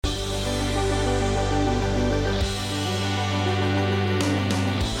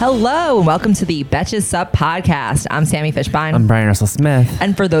Hello, and welcome to the Betches Sup podcast. I'm Sammy Fishbein. I'm Brian Russell Smith.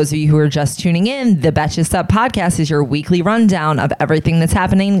 And for those of you who are just tuning in, the Betches Sup podcast is your weekly rundown of everything that's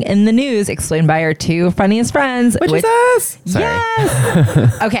happening in the news, explained by our two funniest friends. Which is us.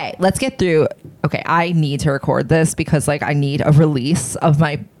 Yes. Okay, let's get through. Okay, I need to record this because I need a release of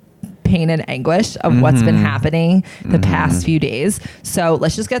my pain and anguish of what's been happening the past few days. So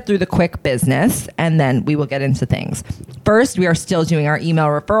let's just get through the quick business and then we will get into things. First, we are still doing our email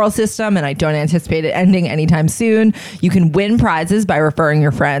referral system and I don't anticipate it ending anytime soon. You can win prizes by referring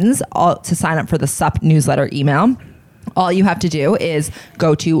your friends to sign up for the SUP newsletter email. All you have to do is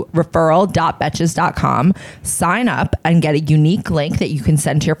go to referral.betches.com, sign up and get a unique link that you can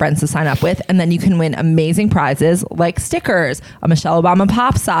send to your friends to sign up with. And then you can win amazing prizes like stickers, a Michelle Obama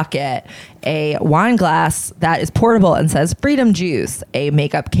pop socket, a wine glass that is portable and says Freedom Juice, a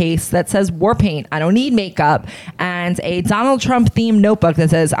makeup case that says War Paint, I don't need makeup, and a Donald Trump themed notebook that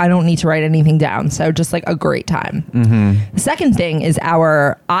says I don't need to write anything down. So just a great time. The second thing is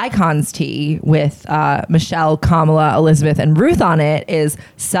our Icons tee with Michelle, Kamala, Elizabeth, and Ruth on it is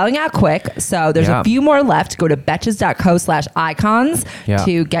selling out quick. So there's a few more left. Go to betches.co/icons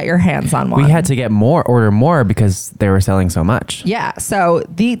to get your hands on one. We had to order more because they were selling so much. Yeah. So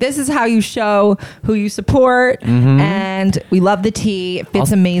this is how you show who you support. And we love the tee. It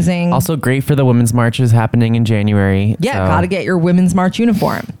fits amazing. Also great for the women's marches happening in January. Yeah. Got to get your women's march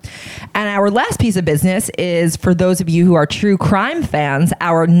uniform. And our last piece of business is for those of you who are true crime fans,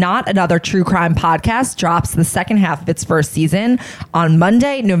 our Not Another True Crime podcast drops the second half of its first season on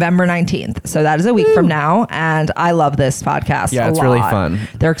Monday, November 19th. So that is a week from now. And I love this podcast. Yeah, it's lot. really fun.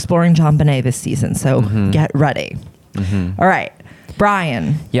 They're exploring JonBenet this season. So get ready. All right.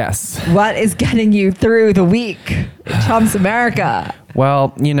 Brian. Yes. What is getting you through the week in Trump's America?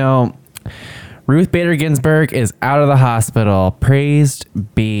 Well, Ruth Bader Ginsburg is out of the hospital. Praised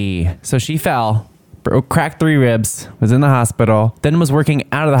be. So she fell, cracked 3 ribs, was in the hospital, then was working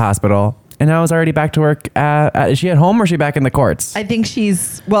out of the hospital, and now is already back to work. Is she at home or is she back in the courts? I think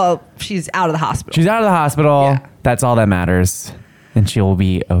she's out of the hospital. She's out of the hospital. Yeah. That's all that matters. And she'll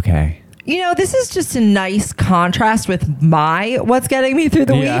be okay. This is just a nice contrast with what's getting me through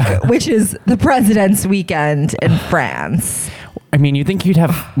the week, which is the president's weekend in France. I mean, you think you'd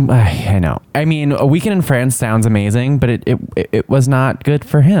have, I know. I mean, a weekend in France sounds amazing, but it was not good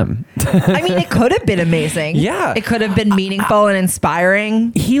for him. I mean, it could have been amazing. Yeah. It could have been meaningful and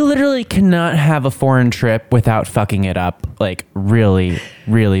inspiring. He literally cannot have a foreign trip without fucking it up, really,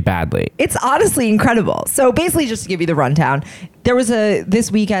 really badly. It's honestly incredible. So basically, just to give you the rundown, there was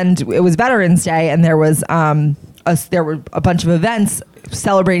this weekend, it was Veterans Day, and there was there were a bunch of events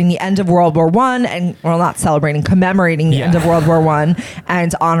celebrating the end of World War I commemorating the end of World War I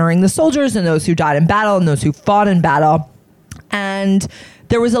and honoring the soldiers and those who died in battle and those who fought in battle. And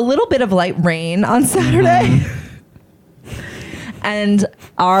there was a little bit of light rain on Saturday. And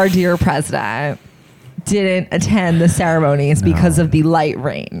our dear president didn't attend the ceremonies because of the light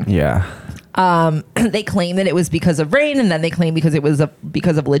rain. Yeah. They claim that it was because of rain, and then they claim because it was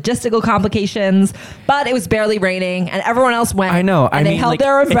because of logistical complications, but it was barely raining and everyone else went. I know. And they held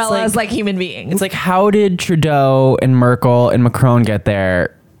their umbrellas like human beings. It's how did Trudeau and Merkel and Macron get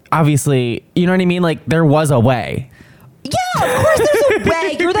there? Obviously, you know what I mean? There was a way. Yeah, of course there's a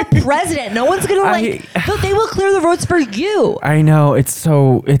way. You're the president. No one's gonna they will clear the roads for you. I know. It's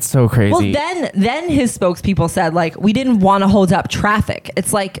so crazy. Well, then his spokespeople said we didn't want to hold up traffic.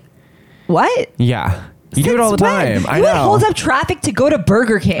 It's what? Yeah. You do it all the time. I know. You would hold up traffic to go to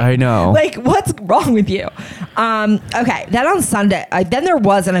Burger King. I know. What's wrong with you? Okay. Then on Sunday, then there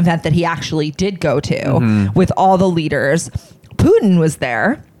was an event that he actually did go to with all the leaders. Putin was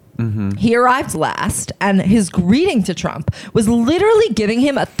there. He arrived last, and his greeting to Trump was literally giving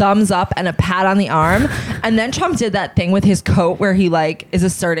him a thumbs up and a pat on the arm. And then Trump did that thing with his coat where he is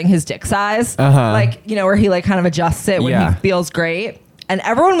asserting his dick size, where he kind of adjusts it when he feels great. And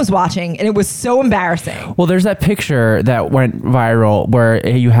everyone was watching, and it was so embarrassing. Well, there's that picture that went viral where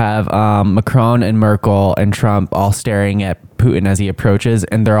you have Macron and Merkel and Trump all staring at Putin as he approaches,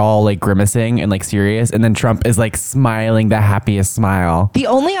 and they're all grimacing and serious, and then Trump is smiling the happiest smile. The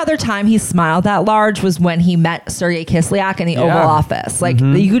only other time he smiled that large was when he met Sergei Kislyak in the Oval Office.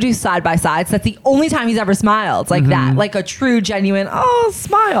 You could do side by sides. That's the only time he's ever smiled that, a true, genuine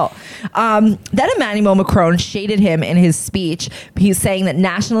smile. Then Emmanuel Macron shaded him in his speech. He's saying that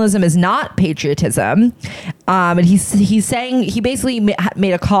nationalism is not patriotism. And he's saying he basically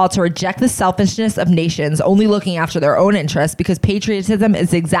made a call to reject the selfishness of nations only looking after their own interests, because patriotism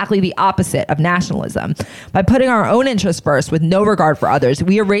is exactly the opposite of nationalism. By putting our own interests first with no regard for others,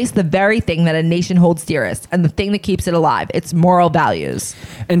 we erase the very thing that a nation holds dearest and the thing that keeps it alive, its moral values.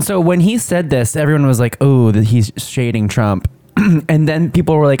 And so when he said this, everyone was like, oh, that he's shading Trump. And then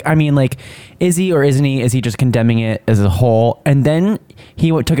people were like, I mean, like, is he or isn't he? Is he just condemning it as a whole? And then he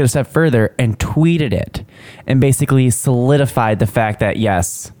took it a step further and tweeted it and basically solidified the fact that,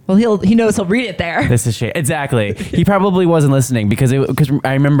 yes. Well, he knows he'll read it there. This is shit. Exactly. He probably wasn't listening because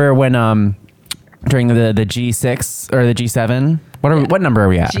I remember when during the G6 or the G7. What number are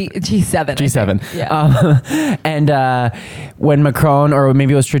we at? G7. G7. Yeah. And when Macron, or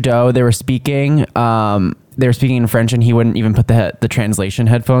maybe it was Trudeau, they were speaking in French, and he wouldn't even put the translation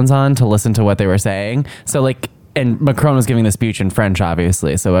headphones on to listen to what they were saying. So like, and Macron was giving the speech in French,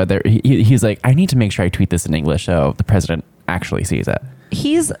 obviously. So he's like, I need to make sure I tweet this in English so the president actually sees it.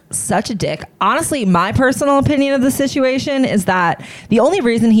 He's such a dick. Honestly, my personal opinion of the situation is that the only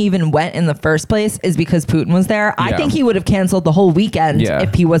reason he even went in the first place is because Putin was there. Yeah. I think he would have canceled the whole weekend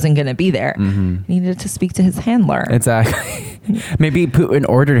if he wasn't going to be there. Mm-hmm. He needed to speak to his handler. Exactly. Maybe Putin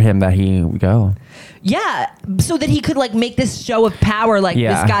ordered him that he go. Yeah, so that he could like make this show of power, like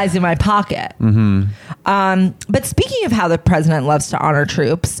this guy's in my pocket. Mm-hmm. But speaking of how the president loves to honor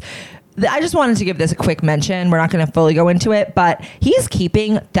troops, I just wanted to give this a quick mention. We're not going to fully go into it, but he's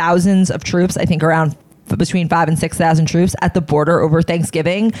keeping thousands of troops, I think around between 5,000 and 6,000 troops at the border over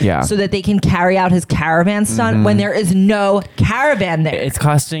Thanksgiving, so that they can carry out his caravan stunt when there is no caravan there. It's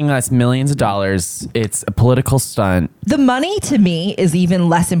costing us millions of dollars. It's a political stunt. The money to me is even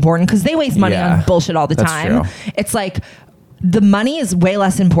less important because they waste money on bullshit all the time. True. It's like, the money is way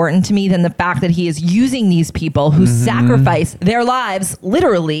less important to me than the fact that he is using these people who sacrifice their lives,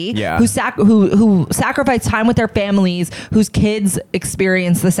 literally, who sacrifice time with their families, whose kids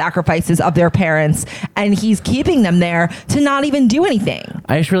experience the sacrifices of their parents, and he's keeping them there to not even do anything.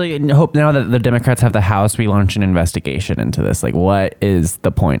 I just really hope now that the Democrats have the House, we launch an investigation into this. Like, what is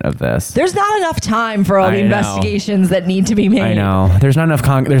the point of this? There's not enough time for all the investigations that need to be made. I know. There's not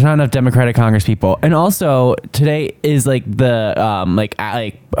enough Democratic Congress people. And also, today is like the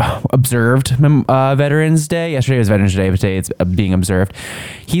observed Veterans Day. Yesterday was Veterans Day, but today it's being observed.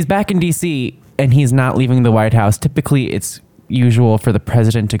 He's back in DC and he's not leaving the White House. Typically, it's usual for the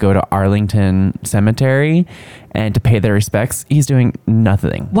president to go to Arlington Cemetery and to pay their respects. He's doing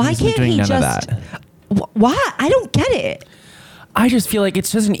nothing. Why can't he just? Why? I don't get it. I just feel like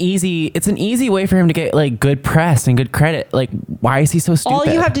it's an easy way for him to get like good press and good credit. Like, why is he so stupid? All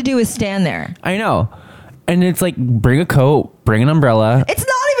you have to do is stand there. I know. And it's like, bring a coat, bring an umbrella. It's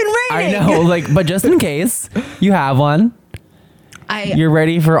not even raining. I know, like, but just in case you have one, you're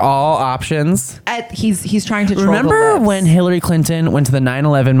ready for all options. He's trying to troll Remember when Hillary Clinton went to the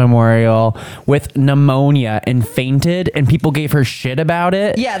 9/11 memorial with pneumonia and fainted, and people gave her shit about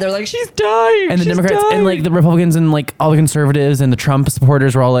it? Yeah, they're like, she's dying. And the Democrats and like the Republicans and like all the conservatives and the Trump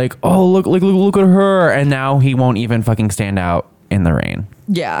supporters were all like, oh, look at her. And now he won't even fucking stand out in the rain.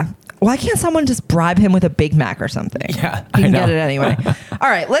 Yeah. Why can't someone just bribe him with a Big Mac or something? Yeah, he can get it anyway. All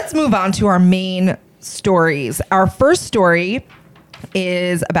right, let's move on to our main stories. Our first story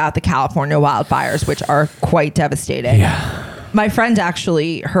is about the California wildfires, which are quite devastating. Yeah. My friend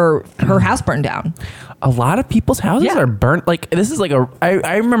actually, her house burned down. A lot of people's houses are burnt. Like, this is like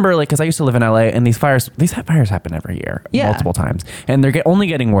I remember, like, because I used to live in LA, and these fires happen every year, multiple times, and they're only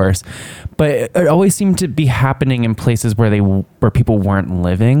getting worse. But it always seemed to be happening in places where people weren't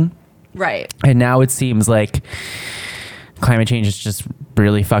living. Right. And now it seems like climate change is just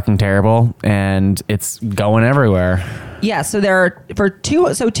really fucking terrible, and it's going everywhere. Yeah, so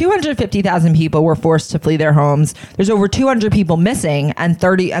 250,000 people were forced to flee their homes. There's over 200 people missing, and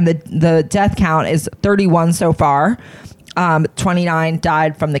the death count is 31 so far. 29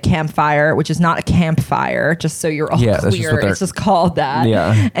 died from the Camp Fire, which is not a campfire, just so you're all clear. It's just called that.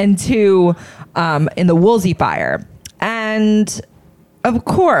 Yeah. And 2 in the Woolsey Fire. And of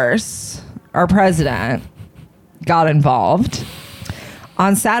course, our president got involved.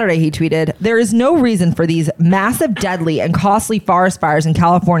 On Saturday, he tweeted, "There is no reason for these massive, deadly, and costly forest fires in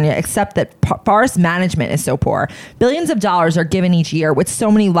California except that forest management is so poor. Billions of dollars are given each year with so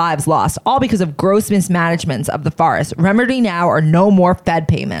many lives lost, all because of gross mismanagements of the forest. Remedy now or no more Fed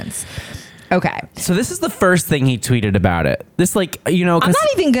payments." Okay. So this is the first thing he tweeted about it. This, like, you know, I'm not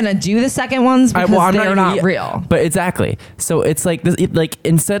even going to do the second ones because they're not real. But exactly. So it's like, this, like,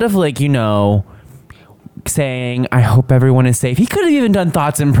 instead of, like, you know, saying, I hope everyone is safe, he could have even done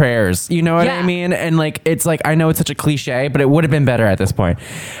thoughts and prayers. You know what I mean? And, like, it's like, I know it's such a cliche, but it would have been better at this point.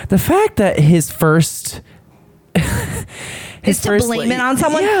 The fact that his first is to blame it on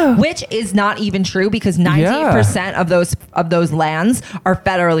someone, which is not even true because 98% of those lands are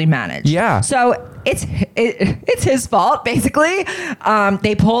federally managed. Yeah. So it's his fault basically.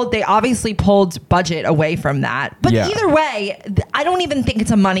 They obviously pulled budget away from that. But either way, I don't even think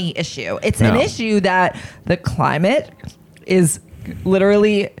it's a money issue. It's an issue that the climate is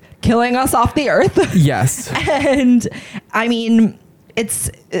literally killing us off the earth. Yes. And I mean,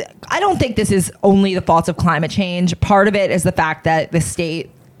 I don't think this is only the fault of climate change. Part of it is the fact that the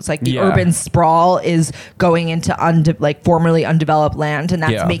state, it's like the urban sprawl is going into formerly undeveloped land, and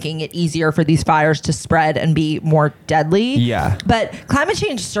that's making it easier for these fires to spread and be more deadly. Yeah. But climate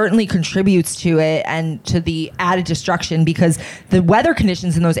change certainly contributes to it and to the added destruction because the weather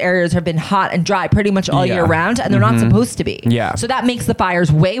conditions in those areas have been hot and dry pretty much all year round, and they're not supposed to be. Yeah. So that makes the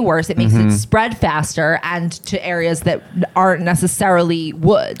fires way worse. It makes it spread faster and to areas that aren't necessarily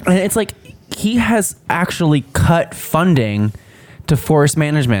wood. And it's like he has actually cut funding to forest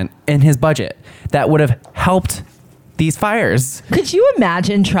management in his budget that would have helped these fires. Could you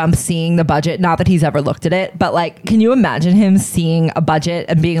imagine Trump seeing the budget? Not that he's ever looked at it, but like, can you imagine him seeing a budget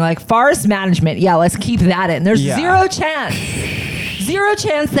and being like, forest management, yeah, let's keep that in. There's zero chance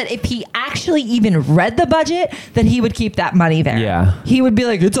that if he actually even read the budget, that he would keep that money there. Yeah. He would be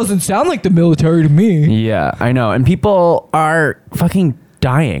like, it doesn't sound like the military to me. Yeah, I know. And people are fucking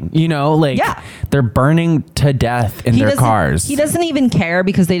dying, they're burning to death in their cars. He doesn't even care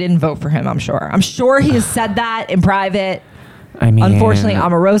because they didn't vote for him, I'm sure he has said that in private. I mean, unfortunately,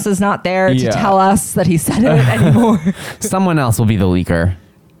 Omarosa's not there to tell us that he said it anymore. Someone else will be the leaker.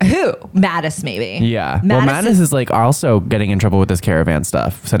 Who? Mattis, maybe. Yeah. Mattis is like also getting in trouble with this caravan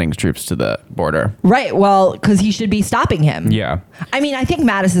stuff, sending troops to the border. Right. Well, because he should be stopping him. Yeah. I mean, I think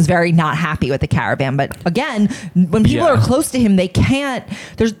Mattis is very not happy with the caravan. But again, when people are close to him, they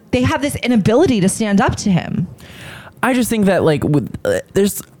have this inability to stand up to him. I just think that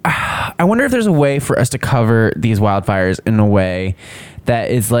I wonder if there's a way for us to cover these wildfires in a way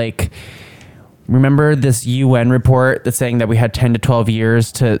that is like, remember this UN report that's saying that we had 10 to 12 years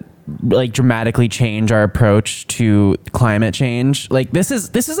to like dramatically change our approach to climate change? Like this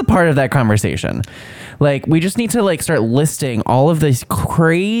is a part of that conversation. Like we just need to like start listing all of these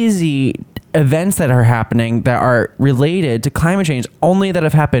crazy events that are happening that are related to climate change only that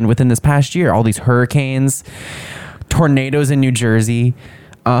have happened within this past year. All these hurricanes, tornadoes in New Jersey.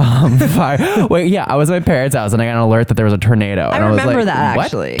 Fire. Wait, I was at my parents' house and I got an alert that there was a tornado. I remember that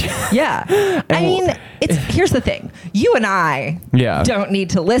actually. Yeah. I mean, here's the thing. You and I don't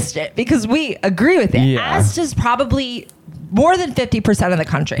need to list it because we agree with it. Yeah. As does probably more than 50% of the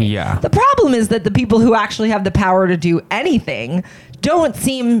country. Yeah. The problem is that the people who actually have the power to do anything don't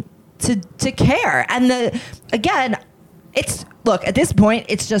seem to care. And look, at this point,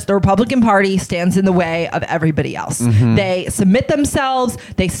 it's just the Republican Party stands in the way of everybody else. They submit themselves.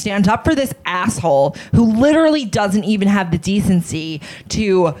 They stand up for this asshole who literally doesn't even have the decency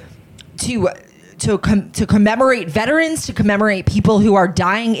to commemorate veterans, to commemorate people who are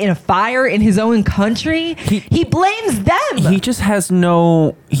dying in a fire in his own country. He blames them. He just has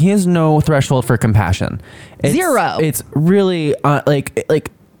no threshold for compassion. Zero. It's really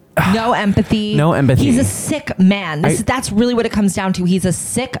no empathy. No empathy. He's a sick man. That's really what it comes down to. He's a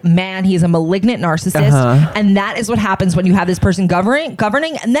sick man. He's a malignant narcissist. And that is what happens when you have this person governing.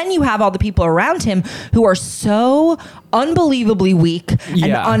 And then you have all the people around him who are so unbelievably weak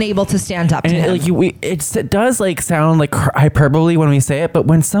and unable to stand up to him. It does like sound like hyperbole when we say it, but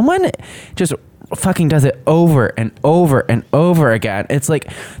when someone just fucking does it over and over and over again, it's like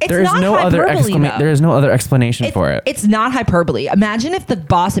there is no other explanation for it. It's not hyperbole. Imagine if the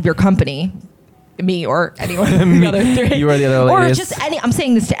boss of your company, me or anyone, the other three, you or the other ladies, or just I'm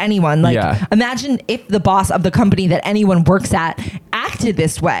saying this to anyone. Imagine if the boss of the company that anyone works at acted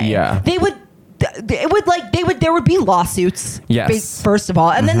this way. Yeah, there would be lawsuits. Yes, first of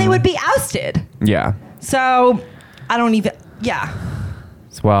all, and then they would be ousted. Yeah. So I don't even. Yeah.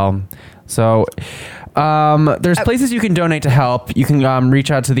 Well. So there's places you can donate to help. You can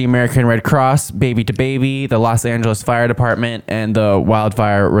reach out to the American Red Cross, Baby to Baby, the Los Angeles Fire Department, and the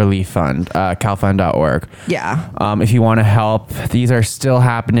Wildfire Relief Fund, calfund.org. Yeah. If you want to help, these are still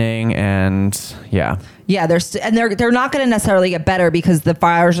happening, and yeah. Yeah, they're not going to necessarily get better because the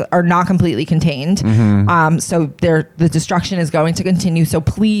fires are not completely contained. So the destruction is going to continue. So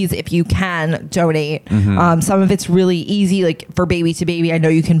please, if you can, donate. Some of it's really easy, like for Baby to Baby. I know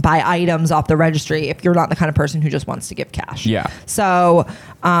you can buy items off the registry if you're not the kind of person who just wants to give cash. Yeah. So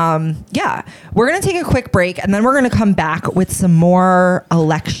we're going to take a quick break and then we're going to come back with some more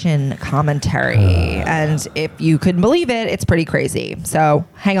election commentary. And if you couldn't believe it, it's pretty crazy. So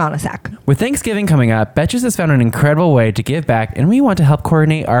hang on a sec. With Thanksgiving coming up, Betches has found an incredible way to give back, and we want to help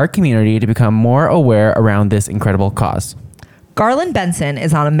coordinate our community to become more aware around this incredible cause. Garland Benson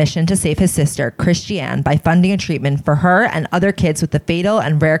is on a mission to save his sister, Christiane, by funding a treatment for her and other kids with the fatal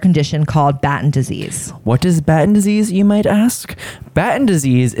and rare condition called Batten disease. What is Batten disease, you might ask? Batten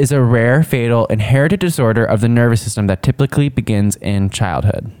disease is a rare, fatal, inherited disorder of the nervous system that typically begins in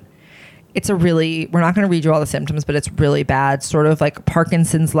childhood. It's we're not going to read you all the symptoms, but it's really bad, sort of like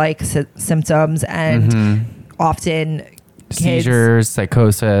Parkinson's-like symptoms, and often seizures,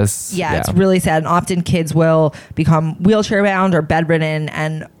 psychosis. Yeah, it's really sad. And often kids will become wheelchair bound or bedridden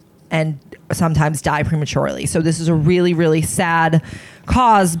and sometimes die prematurely. So this is a really, really sad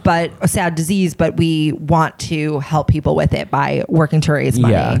cause, but a sad disease, but we want to help people with it by working to raise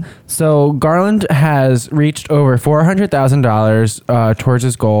money. Yeah. So Garland has reached over $400,000 towards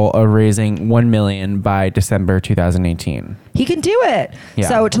his goal of raising $1 million by December 2018. He can do it. Yeah.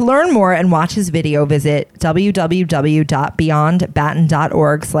 So to learn more and watch his video, visit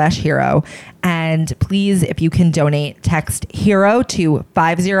www.beyondbatten.org/hero. And please, if you can donate, text HERO to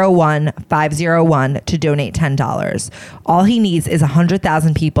 501-501 to donate $10. All he needs is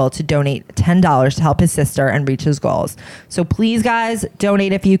 100,000 people to donate $10 to help his sister and reach his goals. So please, guys,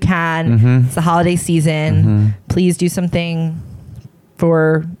 donate if you can. Mm-hmm. It's the holiday season. Mm-hmm. Please do something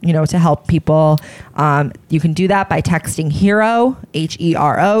for, to help people. You can do that by texting HERO,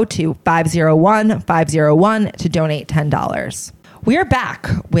 HERO, to 501-501 to donate $10. We are back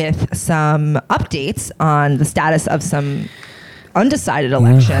with some updates on the status of some undecided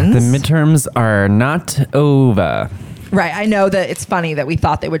elections. The midterms are not over. Right. I know that it's funny that we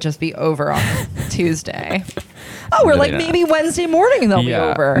thought they would just be over on Tuesday. Oh, we're like, maybe Wednesday morning they'll be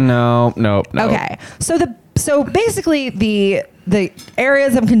over. No. Okay. So basically the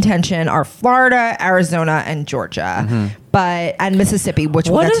areas of contention are Florida, Arizona, and Georgia, and Mississippi, which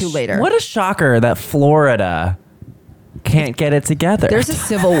we'll get to later. What a shocker that Florida can't get it together. There's a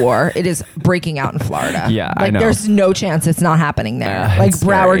civil war. It is breaking out in Florida. Yeah, I know. There's no chance it's not happening there. Like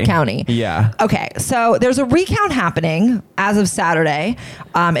Broward scary. County. Yeah. Okay, so there's a recount happening as of Saturday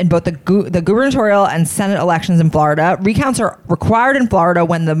in both the gubernatorial and Senate elections in Florida. Recounts are required in Florida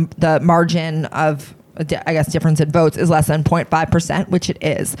when the margin of difference in votes is less than 0.5%, which it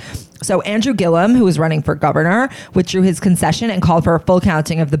is. So Andrew Gillum, who was running for governor, withdrew his concession and called for a full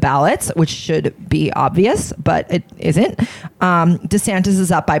counting of the ballots, which should be obvious, but it isn't. DeSantis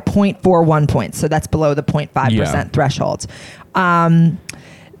is up by 0.41 points, so that's below the 0.5% threshold. The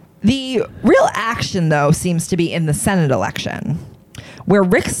real action, though, seems to be in the Senate election, where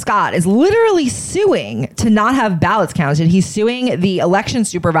Rick Scott is literally suing to not have ballots counted. He's suing the election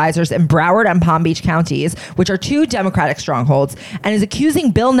supervisors in Broward and Palm Beach counties, which are two Democratic strongholds, and is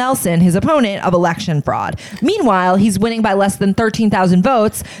accusing Bill Nelson, his opponent, of election fraud. Meanwhile, he's winning by less than 13,000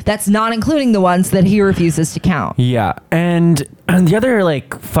 votes. That's not including the ones that he refuses to count. Yeah. And the other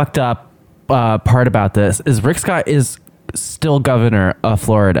fucked up part about this is Rick Scott is still governor of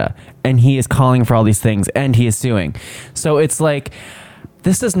Florida, and he is calling for all these things, and he is suing. So it's like,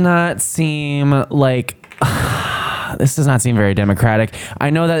 this does not seem very democratic.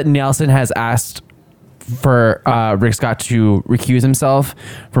 I know that Nelson has asked for Rick Scott to recuse himself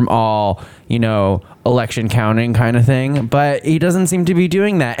from all, election counting kind of thing, but he doesn't seem to be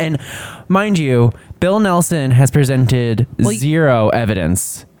doing that. And mind you, Bill Nelson has presented zero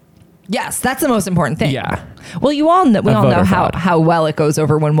evidence. Yes, that's the most important thing. Yeah. Well, we all know how well it goes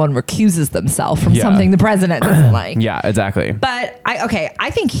over when one recuses themselves from something the president doesn't like. Yeah, exactly. But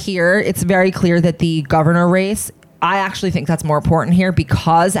I think here it's very clear that the governor race, I actually think that's more important here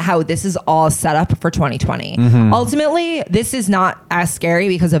because how this is all set up for 2020. Ultimately, this is not as scary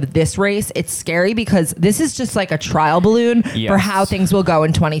because of this race. It's scary because this is just like a trial balloon for how things will go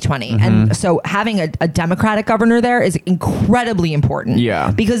in 2020. And so having a Democratic governor there is incredibly important.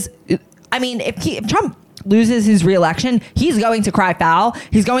 Yeah. Because, if Trump loses his reelection, he's going to cry foul.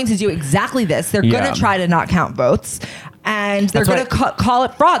 He's going to do exactly this. They're going to try to not count votes. And they're going to call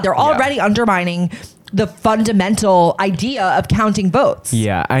it fraud. They're already undermining the fundamental idea of counting votes.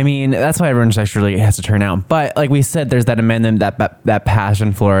 Yeah, that's why everyone just really has to turn out. But like we said, there's that amendment that passed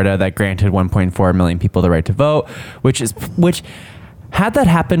in Florida that granted 1.4 million people the right to vote, which had that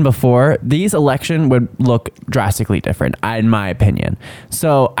happened before, these election would look drastically different, in my opinion.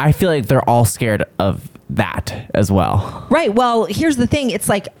 So I feel like they're all scared of that as well. Right. Well, here's the thing. It's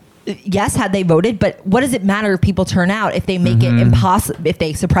like, yes, had they voted, but what does it matter if people turn out if they make it impossible, if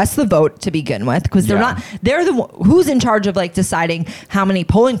they suppress the vote to begin with? Because they're who's in charge of deciding how many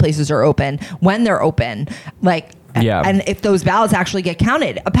polling places are open, when they're open. Yeah. And if those ballots actually get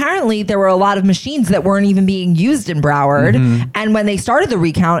counted. Apparently, there were a lot of machines that weren't even being used in Broward. And when they started the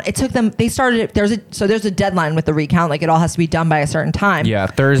recount, it took them, there's a deadline with the recount. Like, it all has to be done by a certain time. Yeah,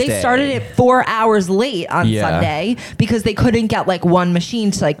 Thursday. They started it 4 hours late on Sunday because they couldn't get like one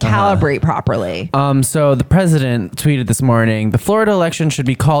machine to like calibrate properly. So the president tweeted this morning, the Florida election should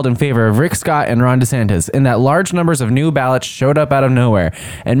be called in favor of Rick Scott and Ron DeSantis in that large numbers of new ballots showed up out of nowhere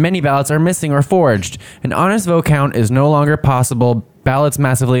and many ballots are missing or forged. An honest vote count is no longer possible. Ballots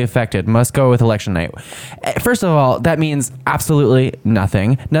massively affected. Must go with election night. First of all, that means absolutely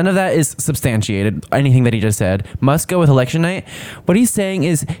nothing. None of that is substantiated. Anything that he just said. Must go with election night. What he's saying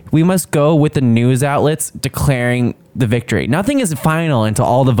is we must go with the news outlets declaring the victory. Nothing is final until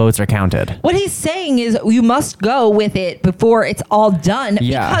all the votes are counted. What he's saying is you must go with it before it's all done.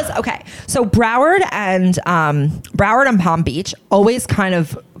 Yeah. Because, okay, so Broward and Palm Beach always kind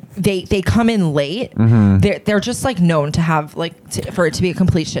of they come in late. They're just like known to have for it to be a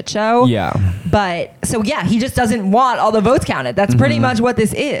complete shit show. Yeah. But so yeah, he just doesn't want all the votes counted. That's pretty much what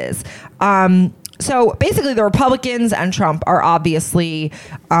this is. So basically, the Republicans and Trump are obviously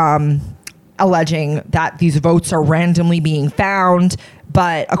alleging that these votes are randomly being found.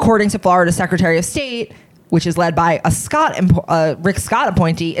 But according to Florida Secretary of State, which is led by a Rick Scott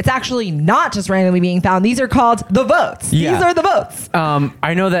appointee, it's actually not just randomly being found. These are called the votes. Yeah. These are the votes.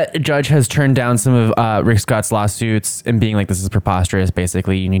 I know that a judge has turned down some of Rick Scott's lawsuits and being like, this is preposterous.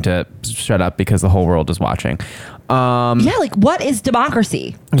 Basically, you need to shut up because the whole world is watching. Yeah, like what is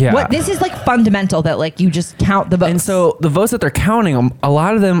democracy? Yeah. This is like fundamental that like you just count the votes. And so the votes that they're counting, a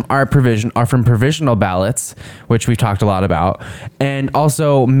lot of them are from provisional ballots, which we've talked a lot about, and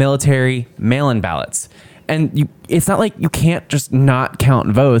also military mail-in ballots. And it's not like you can't just not count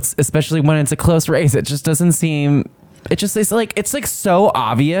votes, especially when it's a close race. It just doesn't seem. It's like so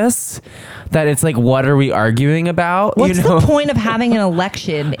obvious that it's like, what are we arguing about? What's the point of having an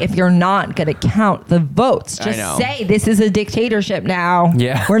election if you're not going to count the votes? Just say this is a dictatorship now.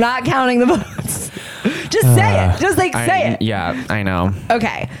 Yeah. We're not counting the votes. Just say it. Just say it. Yeah, I know.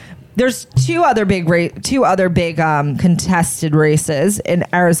 Okay. There's two other big contested races in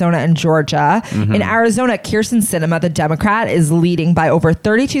Arizona and Georgia. In Arizona, Kyrsten Sinema, the Democrat, is leading by over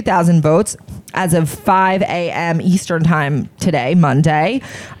 32,000 votes as of 5 a.m. Eastern time today, Monday,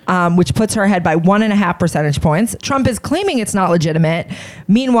 which puts her ahead by 1.5 percentage points. Trump is claiming it's not legitimate.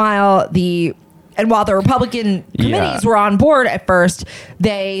 Meanwhile, while the Republican committees were on board at first,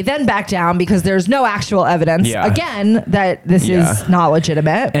 they then backed down because there's no actual evidence, again, that this is not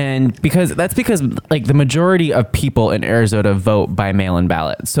legitimate. And because like the majority of people in Arizona vote by mail-in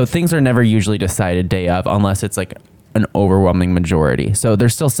ballot. So things are never usually decided day of unless it's like an overwhelming majority. So they're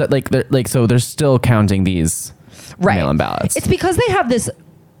still so they're still counting these mail-in ballots. It's because they have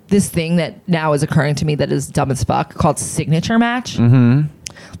this thing that now is occurring to me that is dumb as fuck called signature match.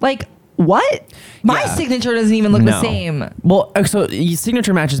 Like, what? My signature doesn't even look the same. Well, so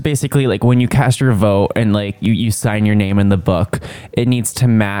signature match is basically like when you cast your vote and like you sign your name in the book, it needs to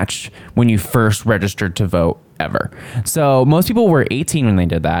match when you first registered to vote ever. So most people were 18 when they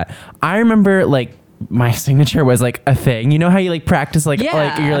did that. I remember like my signature was like a thing. You know how you like practice like you're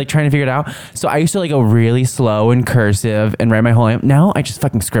like trying to figure it out. So I used to like go really slow and cursive and write my whole name. Now I just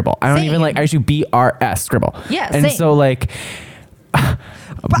fucking scribble. I don't even like, I used to BRS scribble. Yeah, and same. So like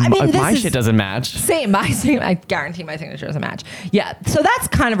But, I mean, my shit doesn't match. Same. I guarantee my signature doesn't match. Yeah. So that's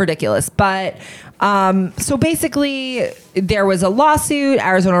kind of ridiculous. But so basically, there was a lawsuit.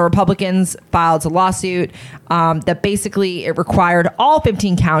 Arizona Republicans filed a lawsuit that basically it required all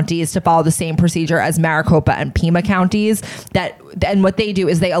 15 counties to follow the same procedure as Maricopa and Pima counties. And what they do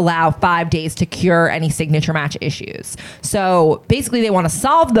is they allow 5 days to cure any signature match issues. So basically, they want to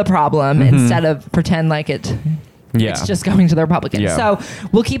solve the problem instead of pretend like it. Yeah. It's just going to the Republicans. Yeah. So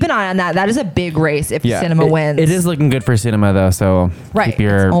we'll keep an eye on that. That is a big race if Sinema wins. It is looking good for Sinema, though. So keep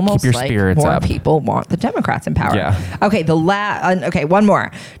your spirits more up. People want the Democrats in power. Yeah. Okay. One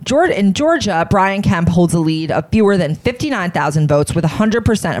more. In Georgia, Brian Kemp holds a lead of fewer than 59,000 votes with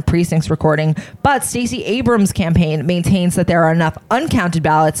 100% of precincts recording. But Stacey Abrams' campaign maintains that there are enough uncounted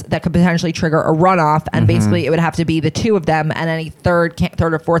ballots that could potentially trigger a runoff, and basically it would have to be the two of them, and any third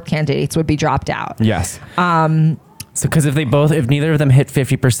or fourth candidates would be dropped out. Yes. So because if neither of them hit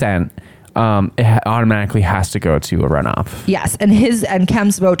 50%, it automatically has to go to a runoff. Yes, and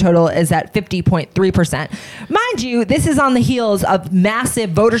Kemp's vote total is at 50.3%. Mind you, this is on the heels of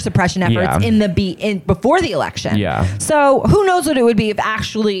massive voter suppression efforts before the election. Yeah. So who knows what it would be if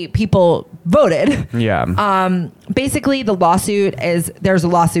actually people voted. Yeah. Basically, the lawsuit is there's a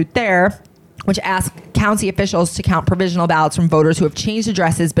lawsuit there. which asks county officials to count provisional ballots from voters who have changed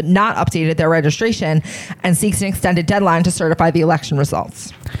addresses but not updated their registration, and seeks an extended deadline to certify the election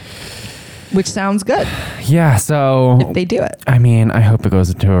results. Which sounds good. Yeah, so if they do it. I mean, I hope it goes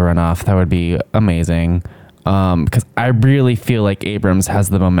into a runoff. That would be amazing. Because I really feel like Abrams has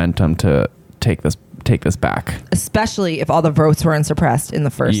the momentum to take this back. Especially if all the votes weren't suppressed in the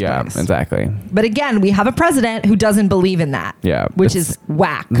first place. Yeah, exactly. But again, we have a president who doesn't believe in that. Yeah. Which is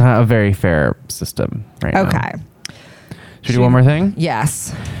whack. Not a very fair system right now. Okay. Should we do one more thing?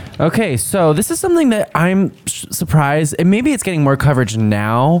 Yes. Okay, so this is something that I'm surprised, and maybe it's getting more coverage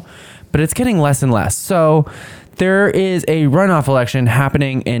now, but it's getting less and less. So there is a runoff election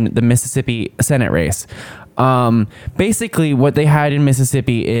happening in the Mississippi Senate race. Basically what they had in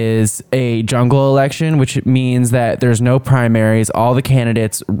Mississippi is a jungle election, which means that there's no primaries. All the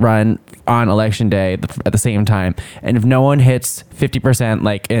candidates run on election day at the same time. And if no one hits 50%,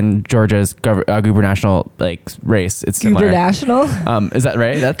 like in Georgia's gubernatorial race, it's similar. Gubernatorial? Is that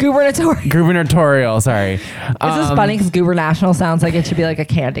right? That's gubernatorial. Sorry. This is funny because gubernatorial sounds like it should be like a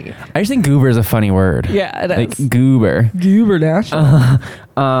candy. I just think goober is a funny word. Yeah, it is. Like goober. Gubernatorial.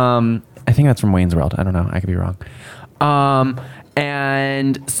 I think that's from Wayne's World. I don't know. I could be wrong.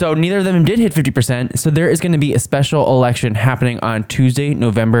 And so neither of them did hit 50%. So there is going to be a special election happening on Tuesday,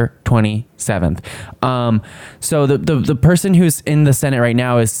 November 27th. So the person who's in the Senate right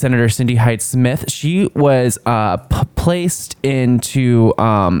now is Senator Cindy Hyde-Smith. She was placed into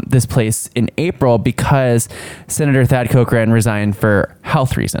this place in April because Senator Thad Cochran resigned for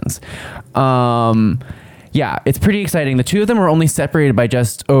health reasons. Yeah, it's pretty exciting. The two of them were only separated by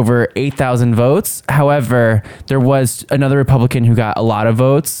just over 8,000 votes. However, there was another Republican who got a lot of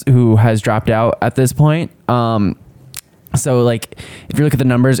votes who has dropped out at this point. So like, if you look at the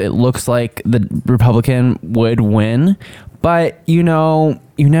numbers, it looks like the Republican would win, but you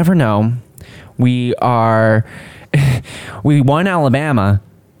never know. We won Alabama.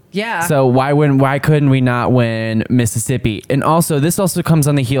 Yeah. So why couldn't we not win Mississippi? And also, this also comes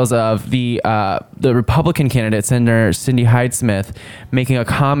on the heels of the Republican candidate, Senator Cindy Hyde-Smith, making a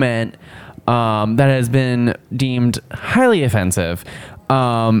comment that has been deemed highly offensive,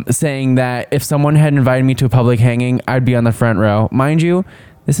 saying that if someone had invited me to a public hanging, I'd be on the front row. Mind you,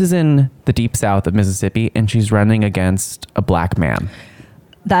 this is in the deep south of Mississippi, and she's running against a black man.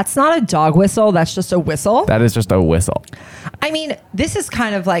 That's not a dog whistle. That's just a whistle. That is just a whistle. I mean, this is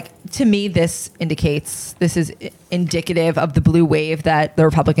kind of like, to me, this is indicative of the blue wave that the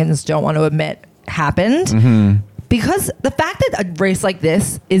Republicans don't want to admit happened. Mm-hmm. Because the fact that a race like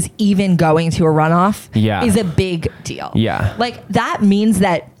this is even going to a runoff is a big deal. Yeah. Like, that means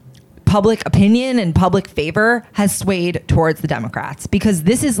that public opinion and public favor has swayed towards the Democrats, because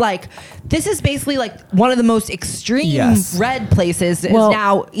this is basically like one of the most extreme red places is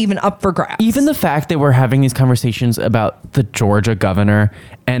now even up for grabs. Even the fact that we're having these conversations about the Georgia governor,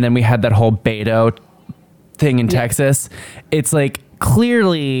 and then we had that whole Beto thing in Texas, it's like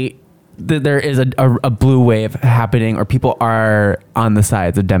clearly there is a blue wave happening, or people are on the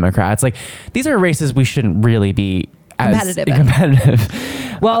sides of Democrats. Like, these are races we shouldn't really be competitive.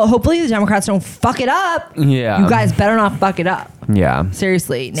 Well, hopefully the Democrats don't fuck it up. Yeah. You guys better not fuck it up. Yeah.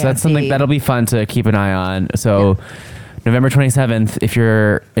 Seriously, Nancy. So that's something that'll be fun to keep an eye on. So November 27th, if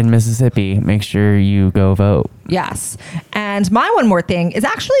you're in Mississippi, make sure you go vote. Yes. And my one more thing is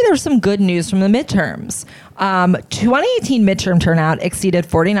actually there's some good news from the midterms. 2018 midterm turnout exceeded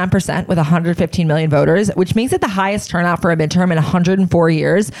 49% with 115 million voters, which makes it the highest turnout for a midterm in 104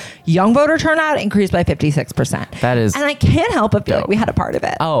 years. Young voter turnout increased by 56%. That is, and I can't help but feel like we had a part of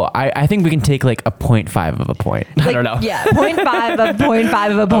it. Oh, I think we can take like a 0.5 of a point. I don't know. Yeah, 0.5 of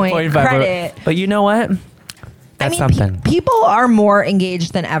 0.5 of a point. Credit. But you know what? That's something. People are more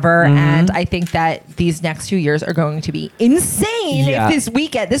engaged than ever, and I think that these next 2 years are going to be insane. Yeah.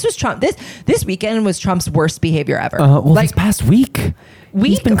 If this was Trump, this weekend was Trump's worst behavior ever. This past week,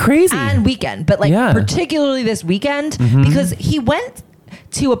 he's been crazy. And weekend, but particularly this weekend, because he went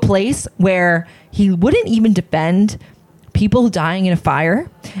to a place where he wouldn't even defend people dying in a fire,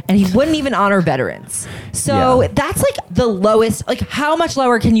 and he wouldn't even honor veterans. So that's like the lowest. Like, how much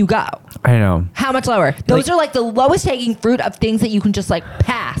lower can you go? I know. How much lower? Those are like the lowest hanging fruit of things that you can just like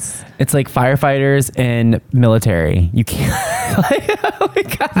pass. It's like firefighters and military. You can't. Oh my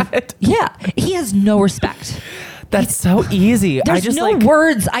God. Yeah. He has no respect. That's so easy. There's no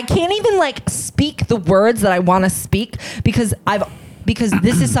words. I can't even like speak the words that I want to speak because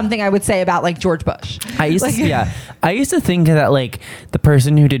this is something I would say about like George Bush. I used to think that like the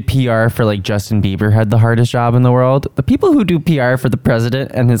person who did PR for like Justin Bieber had the hardest job in the world. The people who do PR for the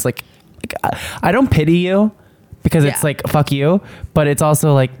president and his like I don't pity you, because it's like, fuck you. But it's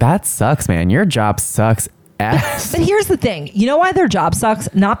also like, that sucks, man. Your job sucks ass. But here's the thing. You know why their job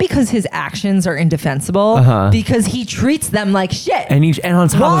sucks? Not because his actions are indefensible, because he treats them like shit. And on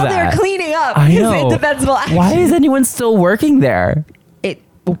top while of that, they're cleaning up I his know. indefensible actions. Why is anyone still working there?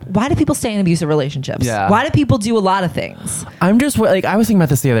 Why do people stay in abusive relationships? Yeah. Why do people do a lot of things? I'm just like, I was thinking about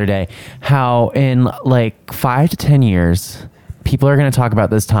this the other day, how in like 5 to 10 years, people are going to talk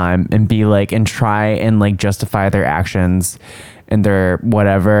about this time and be like, and try and like justify their actions and their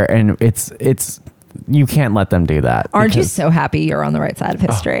whatever. And it's, you can't let them do that. Aren't you so happy you're on the right side of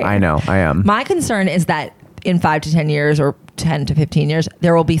history? I know, I am. My concern is that in 5 to 10 years or 10 to 15 years,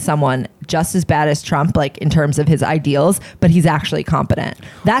 there will be someone just as bad as Trump, like in terms of his ideals, but he's actually competent.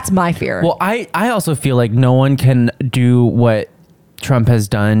 That's my fear. Well, I also feel like no one can do what Trump has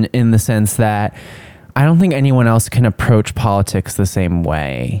done, in the sense that I don't think anyone else can approach politics the same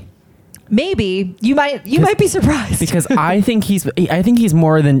way. Maybe you might be surprised, because I think he's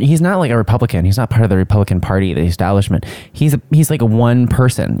more than, he's not like a Republican. He's not part of the Republican Party, the establishment. He's like a one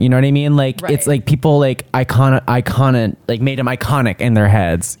person. You know what I mean? Like, right. It's like people like iconic, like made him iconic in their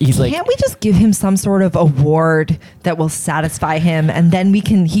heads. He's like, can't we just give him some sort of award that will satisfy him, and then he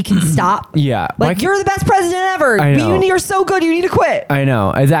can stop? Yeah, like, you're the best president ever. I know. You're so good. You need to quit. I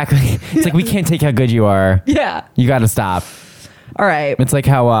know, exactly. It's like, we can't take how good you are. Yeah, you got to stop. All right. It's like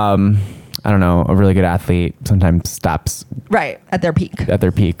how I don't know, a really good athlete sometimes stops right at their peak.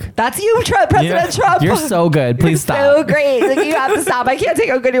 That's you, President Trump. You're so good. Please stop. So great. Like, you have to stop. I can't take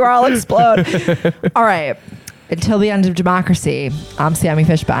how good you are. I'll explode. All right. Until the end of democracy, I'm Sammy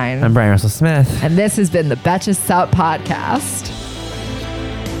Fishbein. I'm Brian Russell Smith. And this has been the Betches Sup Podcast.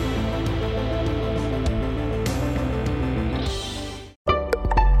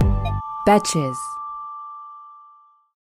 Betches.